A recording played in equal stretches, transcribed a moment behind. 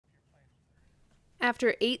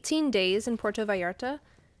After 18 days in Puerto Vallarta,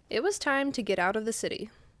 it was time to get out of the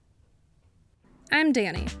city. I'm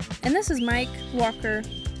Danny, and this is Mike, Walker,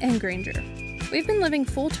 and Granger. We've been living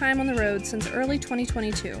full-time on the road since early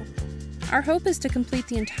 2022. Our hope is to complete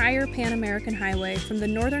the entire Pan-American Highway from the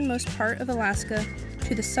northernmost part of Alaska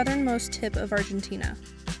to the southernmost tip of Argentina.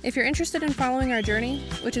 If you're interested in following our journey,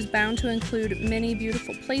 which is bound to include many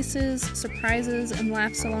beautiful places, surprises, and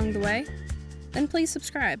laughs along the way, then please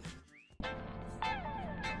subscribe.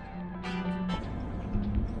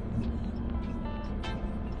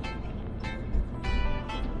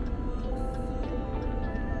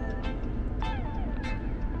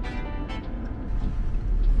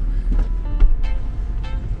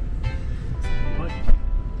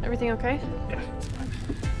 Everything okay? Yeah.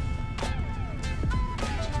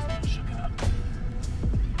 Shook it up.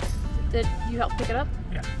 Did you help pick it up?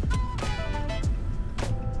 Yeah.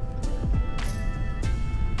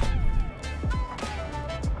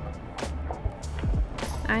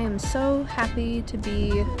 I am so happy to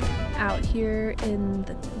be out here in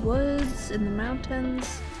the woods, in the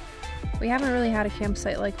mountains. We haven't really had a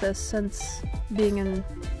campsite like this since being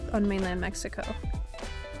on mainland Mexico.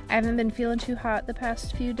 I haven't been feeling too hot the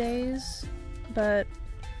past few days, but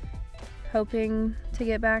hoping to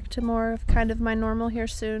get back to more of kind of my normal here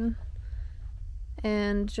soon.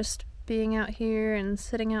 And just being out here and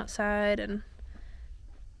sitting outside and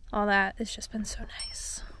all that has just been so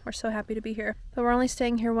nice. We're so happy to be here. But we're only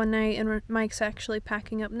staying here one night, and Mike's actually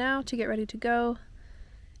packing up now to get ready to go.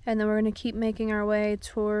 And then we're going to keep making our way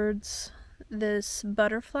towards this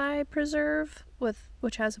butterfly preserve,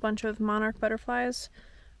 which has a bunch of monarch butterflies.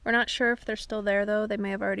 We're not sure if they're still there, though. They may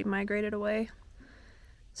have already migrated away.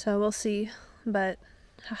 So we'll see. But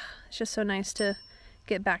it's just so nice to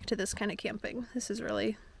get back to this kind of camping. This is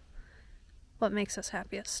really what makes us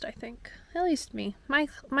happiest, I think. At least me. Mike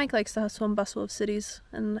likes the hustle and bustle of cities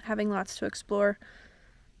and having lots to explore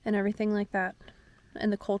and everything like that.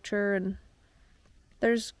 And the culture, and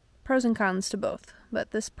there's pros and cons to both. But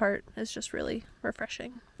this part is just really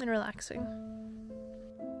refreshing and relaxing.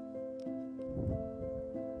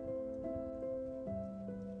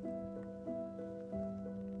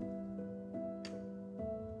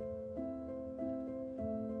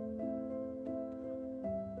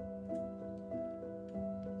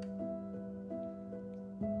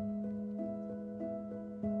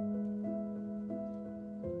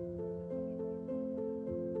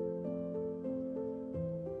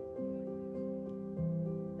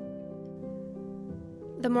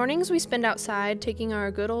 The mornings we spend outside taking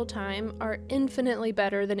our good old time are infinitely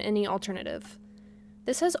better than any alternative.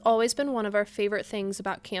 This has always been one of our favorite things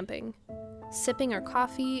about camping, sipping our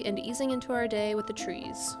coffee and easing into our day with the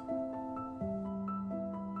trees.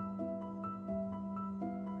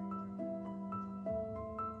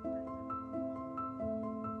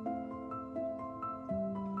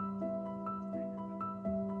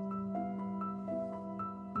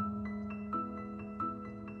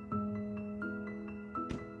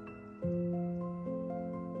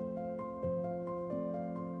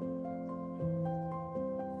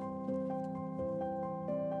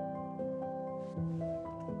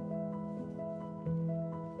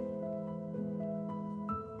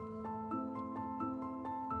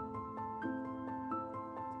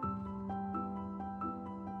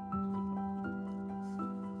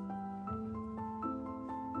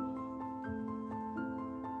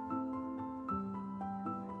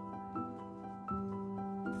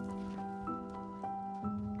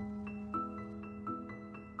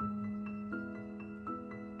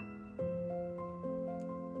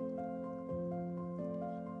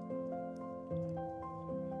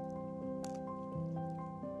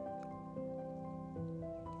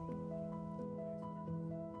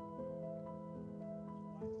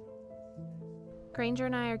 Granger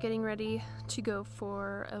and I are getting ready to go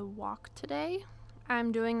for a walk today.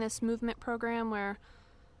 I'm doing this movement program where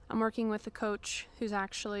I'm working with a coach who's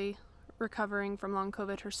actually recovering from long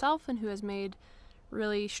COVID herself and who has made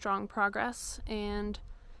really strong progress. And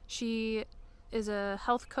she is a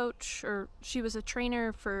health coach, or she was a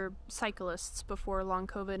trainer for cyclists before long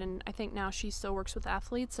COVID, and I think now she still works with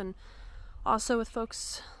athletes and also with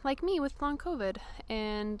folks like me with long COVID.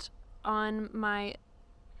 And on my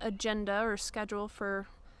agenda or schedule for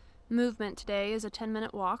movement today is a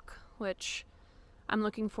 10-minute walk, which I'm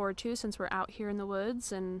looking forward to since we're out here in the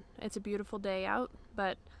woods and it's a beautiful day out.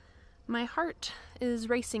 But my heart is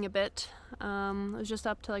racing a bit. It was just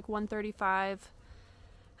up to like 135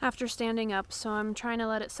 after standing up, so I'm trying to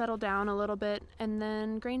let it settle down a little bit, and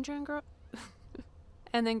then Granger Girl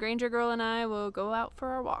and I will go out for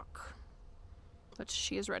our walk, which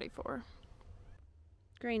she is ready for.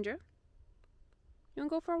 Granger, You wanna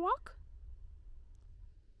go for a walk?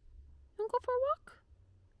 You wanna go for a walk?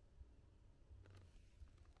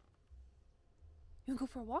 You wanna go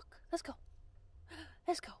for a walk? Let's go.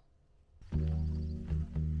 Let's go.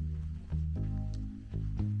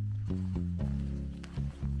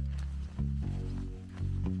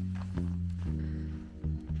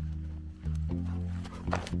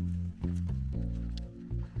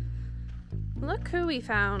 Look who we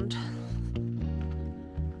found.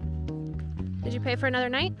 Did you pay for another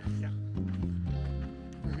night? Yeah.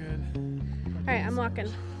 We're good. Alright, I'm walking.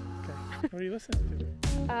 Okay. What are you listening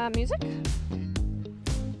to? Music.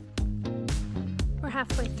 We're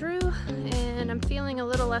halfway through, and I'm feeling a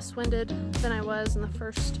little less winded than I was in the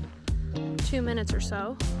first 2 minutes or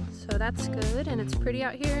so. So that's good, and it's pretty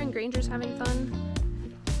out here, and Granger's having fun.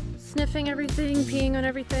 Sniffing everything, peeing on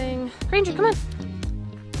everything. Granger, come on!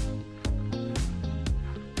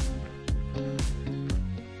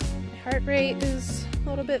 My heart rate is a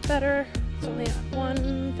little bit better. It's only at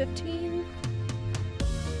 115.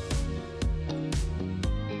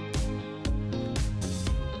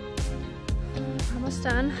 Almost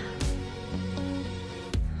done.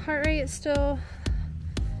 Heart rate is still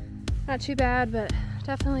not too bad, but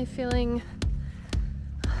definitely feeling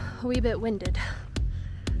a wee bit winded.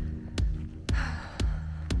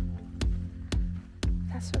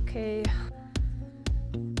 That's okay.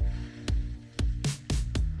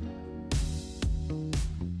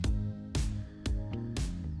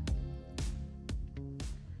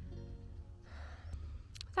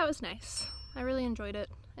 That was nice. I really enjoyed it,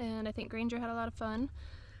 and I think Granger had a lot of fun.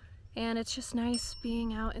 And it's just nice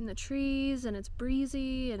being out in the trees, and it's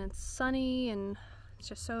breezy and it's sunny, and it's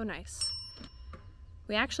just so nice.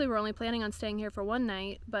 We actually were only planning on staying here for one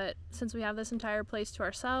night, but since we have this entire place to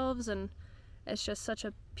ourselves and it's just such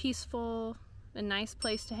a peaceful and nice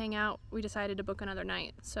place to hang out, we decided to book another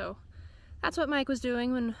night. So that's what Mike was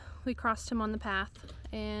doing when we crossed him on the path.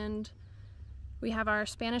 And we have our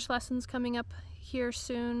Spanish lessons coming up here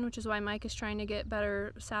soon, which is why Mike is trying to get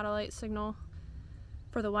better satellite signal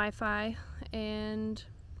for the Wi-Fi. And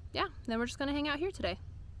yeah, then we're just gonna hang out here today.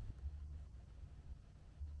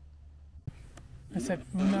 I said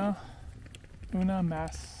una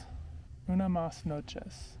más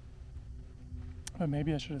noches. But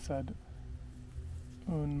maybe I should have said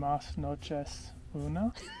un más noches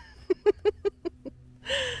una.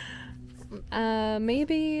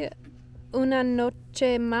 Maybe una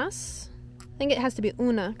noche más. I think it has to be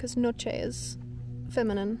una because noche is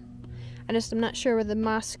feminine. I'm not sure where the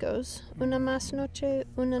más goes. Una más noche,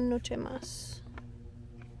 una noche más.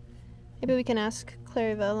 Maybe we can ask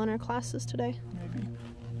Clarivelle in our classes today. Maybe.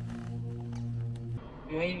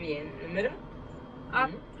 Muy bien. ¿Número?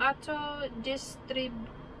 Ato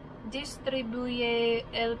distribuye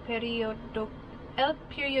el periódico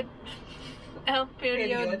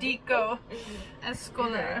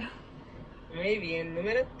escolar. Muy bien.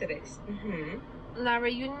 Número 3. La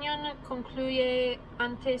reunión concluye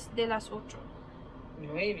antes de las 8.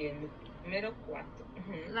 Muy bien. Número 4.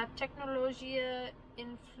 La tecnología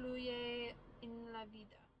influye en la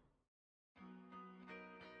vida.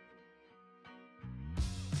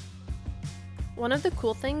 One of the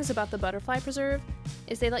cool things about the Butterfly Preserve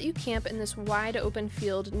is they let you camp in this wide open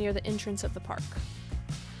field near the entrance of the park.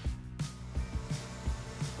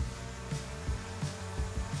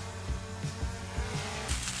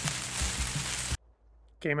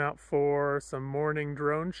 Came out for some morning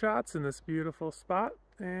drone shots in this beautiful spot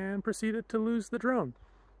and proceeded to lose the drone.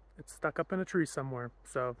 It's stuck up in a tree somewhere,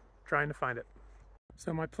 so trying to find it.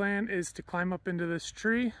 So my plan is to climb up into this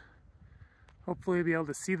tree, hopefully be able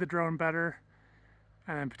to see the drone better,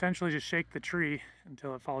 and potentially just shake the tree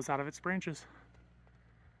until it falls out of its branches.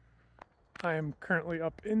 I am currently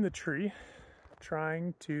up in the tree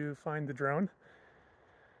trying to find the drone.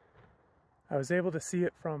 I was able to see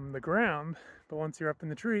it from the ground, but once you're up in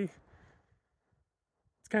the tree,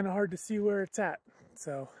 it's kind of hard to see where it's at.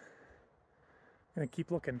 So I'm gonna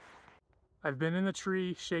keep looking. I've been in the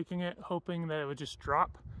tree shaking it, hoping that it would just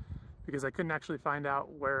drop because I couldn't actually find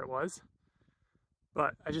out where it was.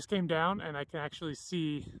 But I just came down and I can actually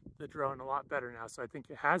see the drone a lot better now. So I think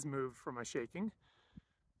it has moved from my shaking.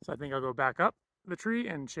 So I think I'll go back up the tree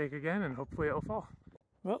and shake again and hopefully it'll fall.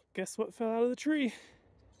 Well, guess what fell out of the tree?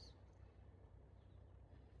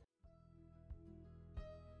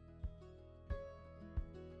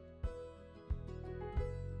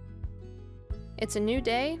 It's a new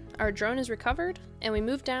day, our drone is recovered, and we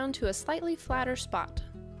move down to a slightly flatter spot.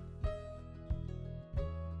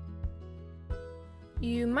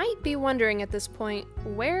 You might be wondering at this point,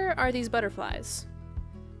 where are these butterflies?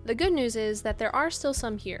 The good news is that there are still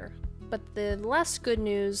some here. but the less good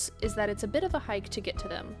news is that it's a bit of a hike to get to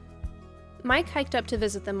them. Mike hiked up to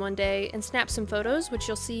visit them one day and snapped some photos, which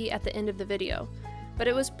you'll see at the end of the video. But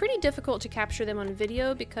it was pretty difficult to capture them on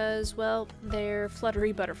video because, well, they're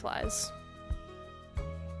fluttery butterflies.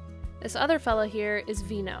 This other fella here is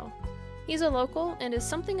Vino. He's a local and is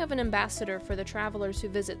something of an ambassador for the travelers who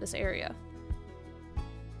visit this area.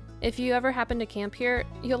 If you ever happen to camp here,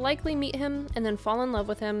 you'll likely meet him and then fall in love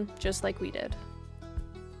with him just like we did.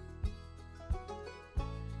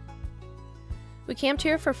 We camped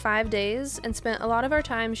here for 5 days and spent a lot of our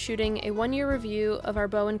time shooting a 1-year review of our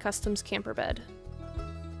Bowen Customs camper bed.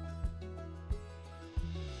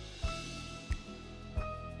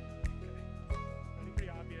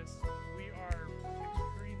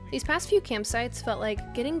 These past few campsites felt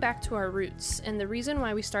like getting back to our roots and the reason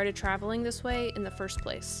why we started traveling this way in the first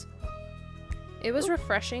place. It was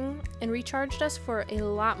refreshing and recharged us for a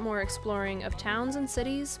lot more exploring of towns and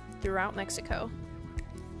cities throughout Mexico.